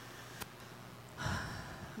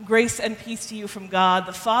Grace and peace to you from God,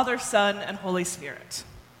 the Father, Son, and Holy Spirit.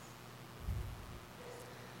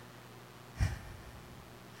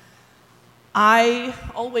 I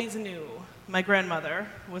always knew my grandmother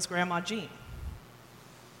was Grandma Jean.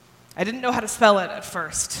 I didn't know how to spell it at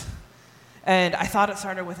first, and I thought it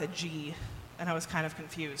started with a G, and I was kind of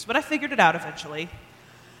confused. But I figured it out eventually,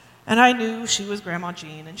 and I knew she was Grandma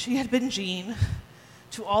Jean, and she had been Jean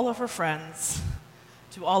to all of her friends,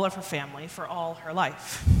 to all of her family, for all her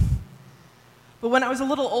life. But when I was a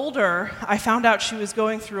little older, I found out she was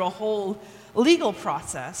going through a whole legal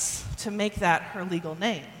process to make that her legal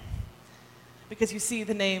name. Because you see,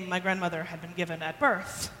 the name my grandmother had been given at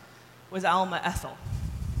birth was Alma Ethel.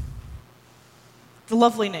 It's a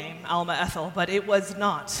lovely name, Alma Ethel, but it was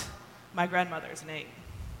not my grandmother's name.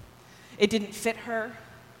 It didn't fit her.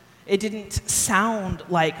 It didn't sound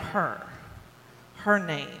like her. Her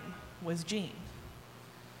name was Jean.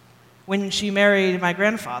 When she married my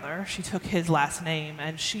grandfather, she took his last name,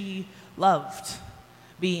 and she loved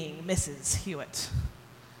being Mrs. Hewitt.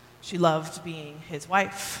 She loved being his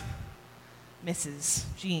wife, Mrs.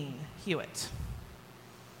 Jean Hewitt.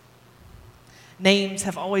 Names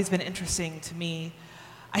have always been interesting to me,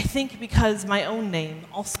 I think because my own name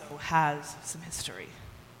also has some history.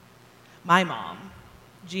 My mom,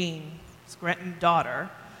 Jean's granddaughter,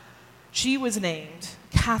 she was named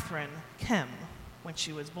Catherine Kim when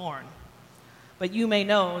she was born. But you may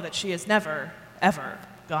know that she has never, ever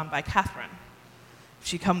gone by Catherine. If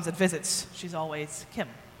she comes and visits, she's always Kim.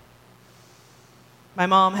 My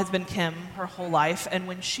mom has been Kim her whole life, and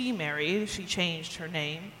when she married, she changed her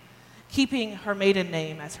name, keeping her maiden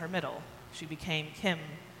name as her middle. She became Kim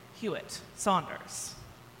Hewitt Saunders.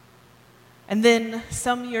 And then,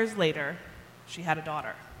 some years later, she had a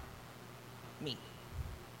daughter, me.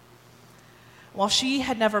 While she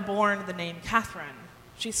had never borne the name Catherine,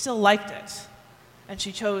 she still liked it, and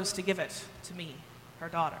she chose to give it to me, her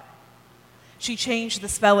daughter. She changed the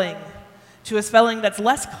spelling to a spelling that's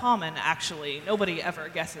less common, actually. Nobody ever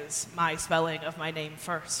guesses my spelling of my name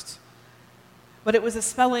first. But it was a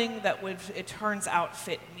spelling that would, it turns out,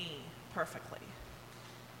 fit me perfectly.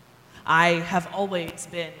 I have always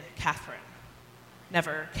been Catherine.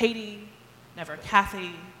 Never Katie, never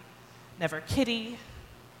Kathy, never Kitty,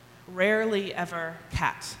 rarely ever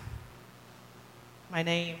Cat. My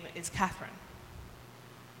name is Catherine,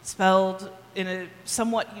 spelled in a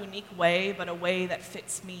somewhat unique way, but a way that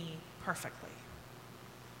fits me perfectly.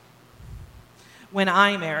 When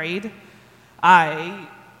I married, I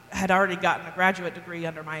had already gotten a graduate degree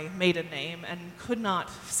under my maiden name and could not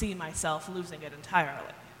see myself losing it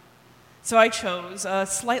entirely. So I chose a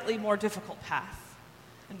slightly more difficult path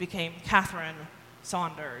and became Catherine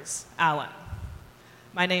Saunders Allen.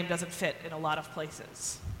 My name doesn't fit in a lot of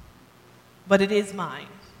places, but it is mine,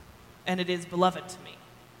 and it is beloved to me.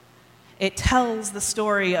 It tells the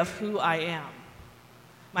story of who I am,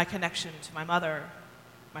 my connection to my mother,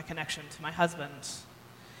 my connection to my husband,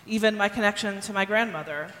 even my connection to my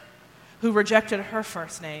grandmother, who rejected her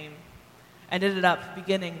first name and ended up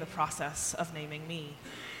beginning the process of naming me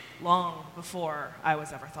long before I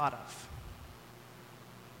was ever thought of.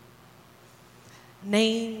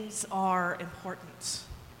 Names are important.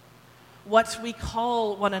 What we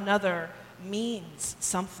call one another means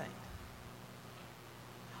something.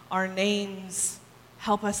 Our names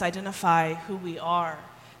help us identify who we are.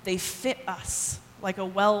 They fit us like a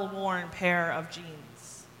well-worn pair of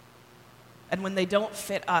jeans. And when they don't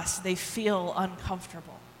fit us, they feel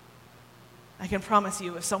uncomfortable. I can promise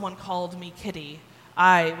you, if someone called me Kitty,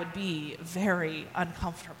 I would be very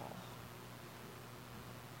uncomfortable.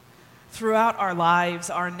 Throughout our lives,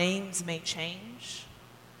 our names may change.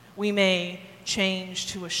 We may change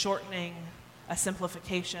to a shortening, a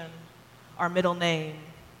simplification, our middle name,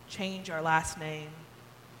 change our last name,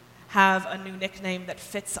 have a new nickname that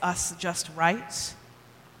fits us just right.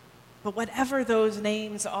 But whatever those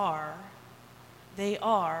names are, they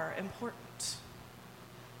are important.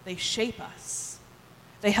 They shape us.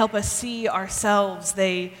 They help us see ourselves.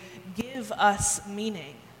 They give us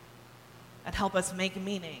meaning and help us make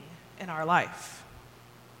meaning in our life.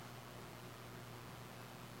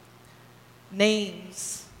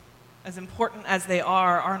 Names, as important as they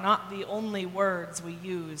are not the only words we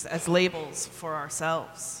use as labels for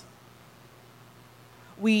ourselves.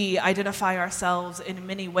 We identify ourselves in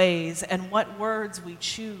many ways, and what words we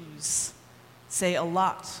choose say a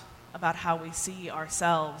lot about how we see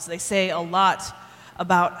ourselves. They say a lot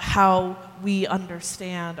about how we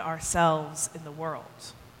understand ourselves in the world.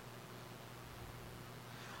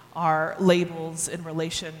 Our labels in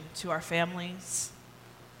relation to our families,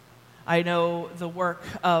 I know the work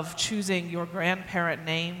of choosing your grandparent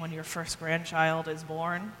name when your first grandchild is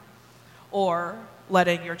born, or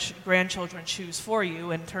letting your grandchildren choose for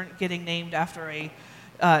you and getting named after a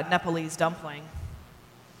Nepalese dumpling.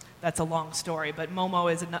 That's a long story, but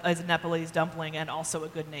Momo is a Nepalese dumpling and also a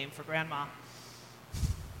good name for grandma.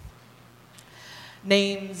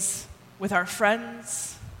 Names with our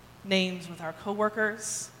friends, names with our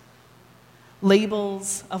coworkers,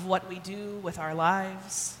 labels of what we do with our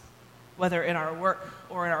lives, whether in our work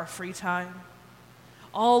or in our free time.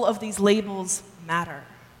 All of these labels matter.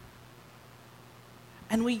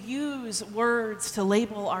 And we use words to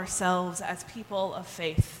label ourselves as people of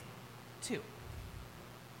faith, too.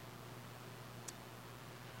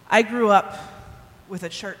 I grew up with a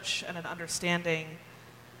church and an understanding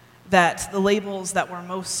that the labels that were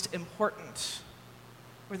most important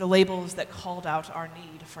were the labels that called out our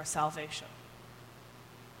need for salvation.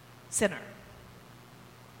 Sinner,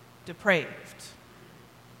 depraved,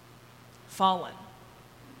 fallen,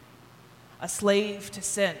 a slave to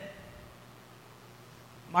sin.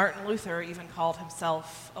 Martin Luther even called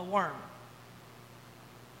himself a worm.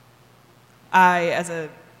 I, as a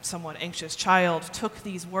somewhat anxious child, took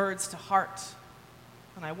these words to heart,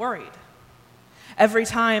 and I worried. Every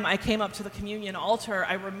time I came up to the communion altar,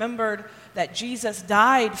 I remembered that Jesus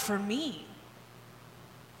died for me.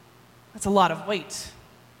 That's a lot of weight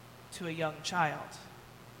to a young child.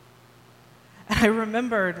 And I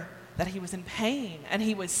remembered that he was in pain, and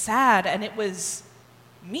he was sad, and it was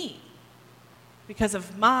me, because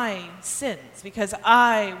of my sins, because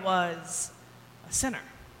I was a sinner.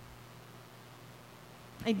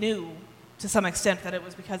 I knew to some extent that it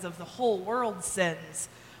was because of the whole world's sins,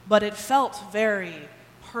 but it felt very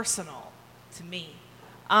personal to me.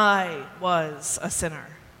 I was a sinner.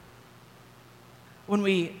 When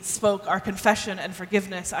we spoke our confession and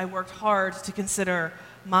forgiveness, I worked hard to consider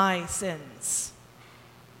my sins,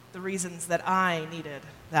 the reasons that I needed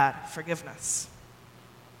that forgiveness.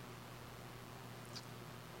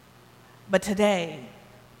 But today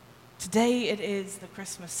it is the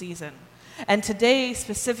Christmas season. And today,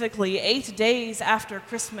 specifically, 8 days after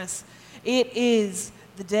Christmas, it is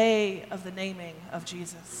the day of the naming of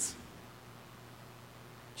Jesus.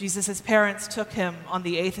 Jesus' parents took him on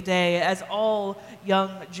the 8th day, as all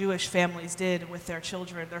young Jewish families did with their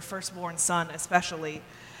children, their firstborn son especially,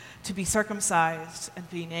 to be circumcised and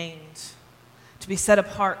be named, to be set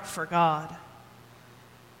apart for God.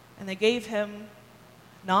 And they gave him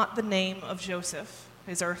not the name of Joseph,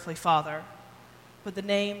 his earthly father, but the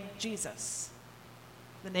name Jesus,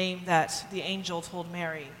 the name that the angel told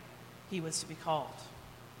Mary he was to be called.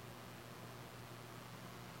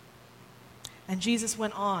 And Jesus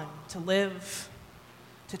went on to live,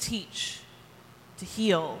 to teach, to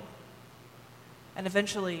heal, and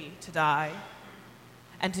eventually to die,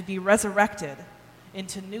 and to be resurrected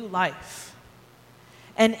into new life.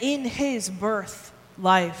 And in his birth,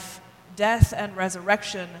 life, death, and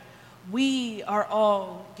resurrection, we are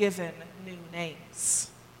all given new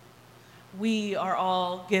names. We are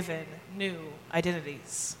all given new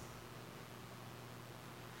identities.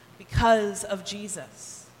 Because of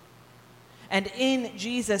Jesus, and in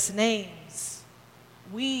Jesus' names,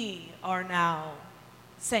 we are now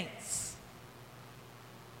saints.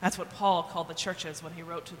 That's what Paul called the churches when he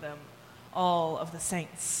wrote to them, all of the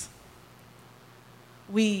saints.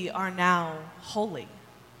 We are now holy,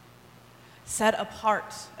 set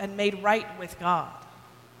apart and made right with God.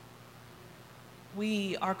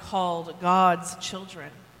 We are called God's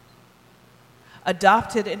children,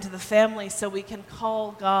 adopted into the family so we can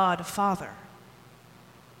call God Father.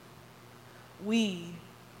 We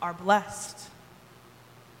are blessed,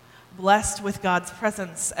 blessed with God's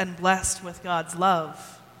presence and blessed with God's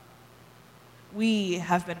love. We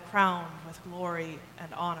have been crowned with glory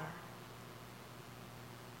and honor.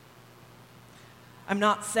 I'm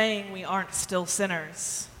not saying we aren't still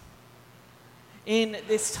sinners. In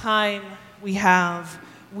this time we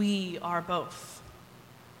are both.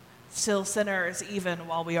 Still sinners even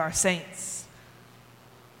while we are saints.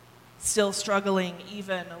 Still struggling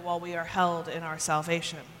even while we are held in our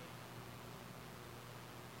salvation.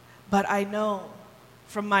 But I know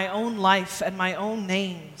from my own life and my own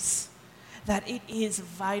names that it is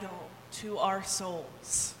vital to our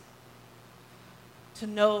souls to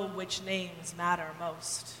know which names matter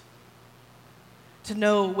most, to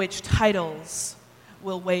know which titles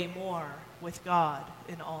will weigh more with God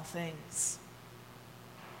in all things.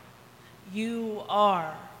 You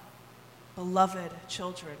are beloved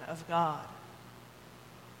children of God.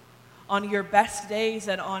 On your best days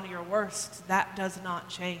and on your worst, that does not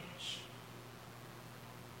change.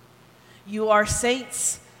 You are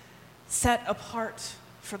saints set apart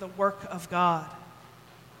for the work of God.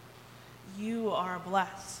 You are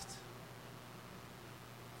blessed.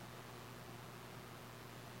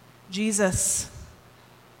 Jesus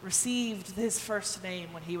received his first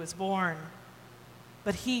name when he was born,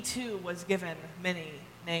 but he too was given many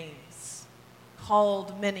names,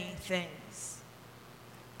 called many things.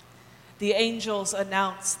 The angels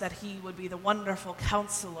announced that he would be the wonderful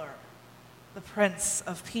counselor, the Prince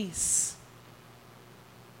of Peace.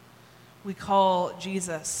 We call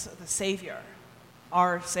Jesus the Savior,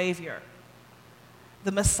 our Savior,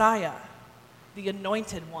 the Messiah, the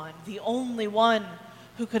Anointed One, the only one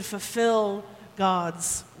who could fulfill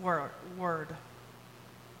God's word.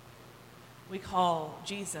 We call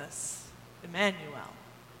Jesus Emmanuel,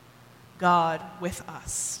 God with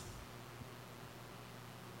us.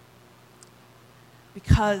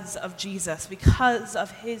 Because of Jesus, because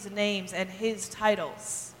of his names and his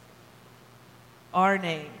titles, our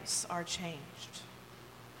names are changed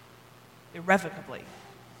irrevocably,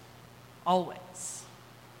 always,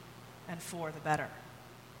 and for the better.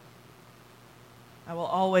 I will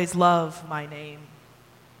always love my name,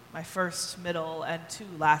 my first, middle, and 2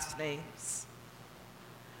 last names.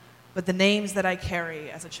 But the names that I carry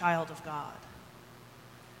as a child of God,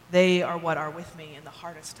 they are what are with me in the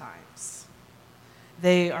hardest times.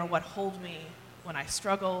 They are what hold me when I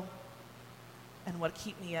struggle and what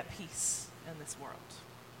keep me at peace in this world.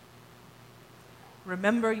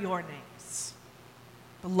 Remember your names,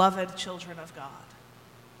 beloved children of God,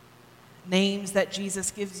 names that Jesus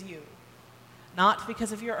gives you, not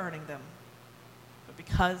because of your earning them, but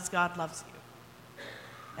because God loves you.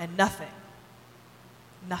 And nothing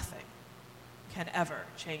can ever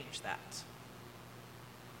change that.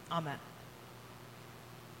 Amen.